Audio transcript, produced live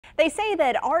They say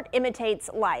that art imitates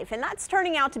life, and that's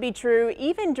turning out to be true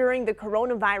even during the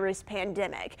coronavirus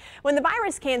pandemic. When the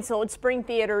virus canceled Spring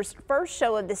Theater's first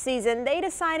show of the season, they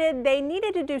decided they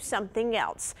needed to do something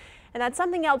else. And that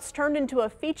something else turned into a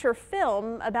feature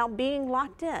film about being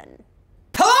locked in.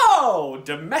 Hello,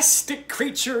 domestic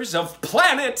creatures of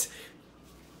planet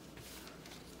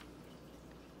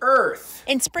Earth.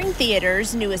 In Spring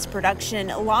Theater's newest production,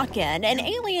 Lock-In, an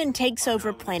alien takes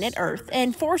over planet Earth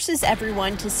and forces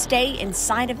everyone to stay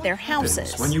inside of their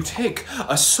houses. When you take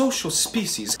a social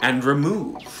species and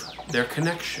remove their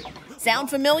connection. Sound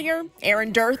familiar?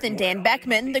 Aaron Dirth and Dan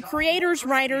Beckman, the creators,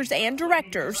 writers, and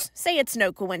directors, say it's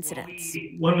no coincidence.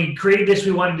 When we created this,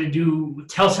 we wanted to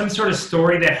tell some sort of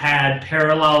story that had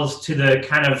parallels to the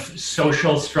kind of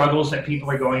social struggles that people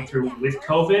are going through with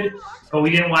COVID, but we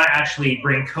didn't want to actually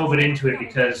bring COVID into it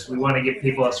because we want to give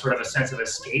people a sort of a sense of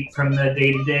escape from the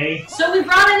day-to-day. So we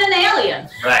brought in an alien.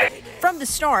 Right. From the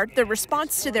start, the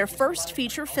response to their first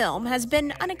feature film has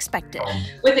been unexpected.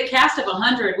 With a cast of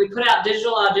 100, we put out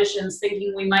digital auditions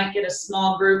thinking we might get a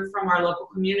small group from our local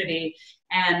community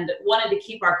and wanted to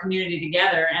keep our community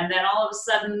together. And then all of a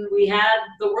sudden we had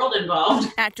the world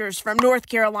involved. Actors from North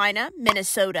Carolina,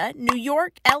 Minnesota, New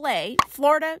York, LA,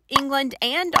 Florida, England,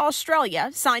 and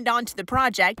Australia signed on to the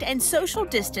project and social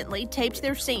distantly taped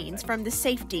their scenes from the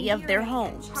safety of their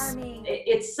homes.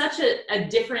 It's such a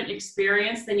different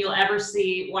experience than you'll ever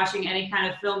see watching any kind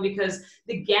of film, because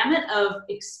the gamut of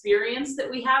experience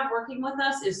that we have working with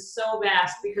us is so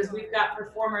vast, because we've got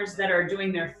performers that are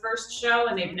doing their first show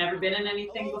and they've never been in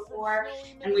anything before,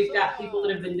 and we've got people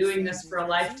that have been doing this for a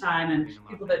lifetime, and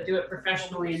people that do it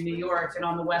professionally in New York and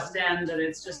on the West End, and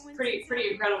it's just pretty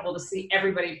incredible to see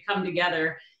everybody come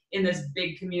together in this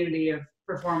big community of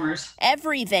performers.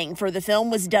 Everything for the film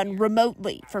was done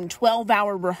remotely, from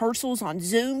 12-hour rehearsals on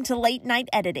Zoom to late-night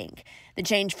editing. The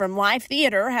change from live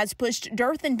theater has pushed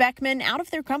Dirth and Beckman out of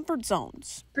their comfort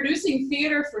zones. Producing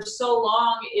theater for so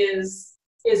long is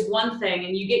one thing,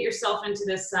 and you get yourself into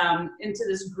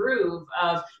this groove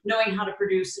of knowing how to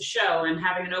produce a show and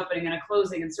having an opening and a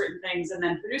closing and certain things, and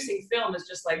then producing film is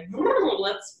just like,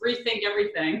 let's rethink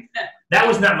everything. That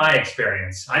was not my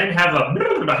experience. I didn't have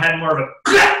I had more of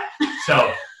a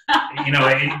so, you know,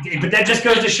 but that just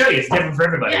goes to show you it's different for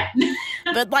everybody. Yeah.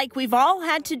 But like we've all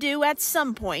had to do at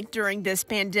some point during this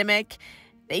pandemic,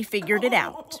 they figured it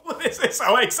out. This is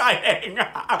so exciting.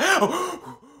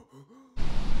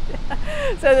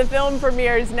 So the film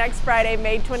premieres next Friday,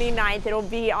 May 29th. It'll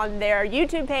be on their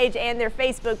YouTube page and their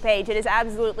Facebook page. It is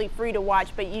absolutely free to watch,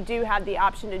 but you do have the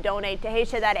option to donate.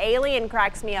 Tahisha, that alien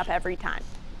cracks me up every time.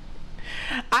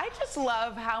 I just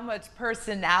love how much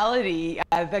personality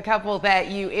the couple that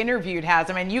you interviewed has.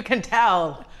 I mean, you can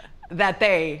tell that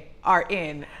they are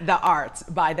in the arts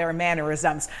by their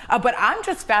mannerisms. But I'm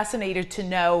just fascinated to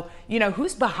know,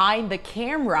 who's behind the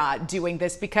camera doing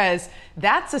this, because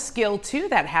that's a skill too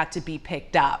that had to be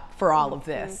picked up for all of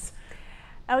this.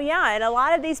 Oh yeah, and a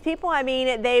lot of these people, I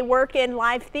mean, they work in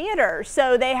live theater,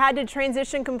 so they had to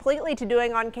transition completely to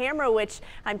doing on camera, which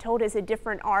I'm told is a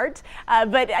different art.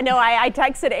 But I know I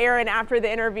texted Erin after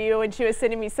the interview and she was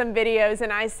sending me some videos,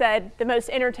 and I said, the most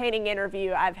entertaining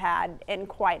interview I've had in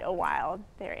quite a while.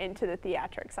 They're into the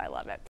theatrics. I love it.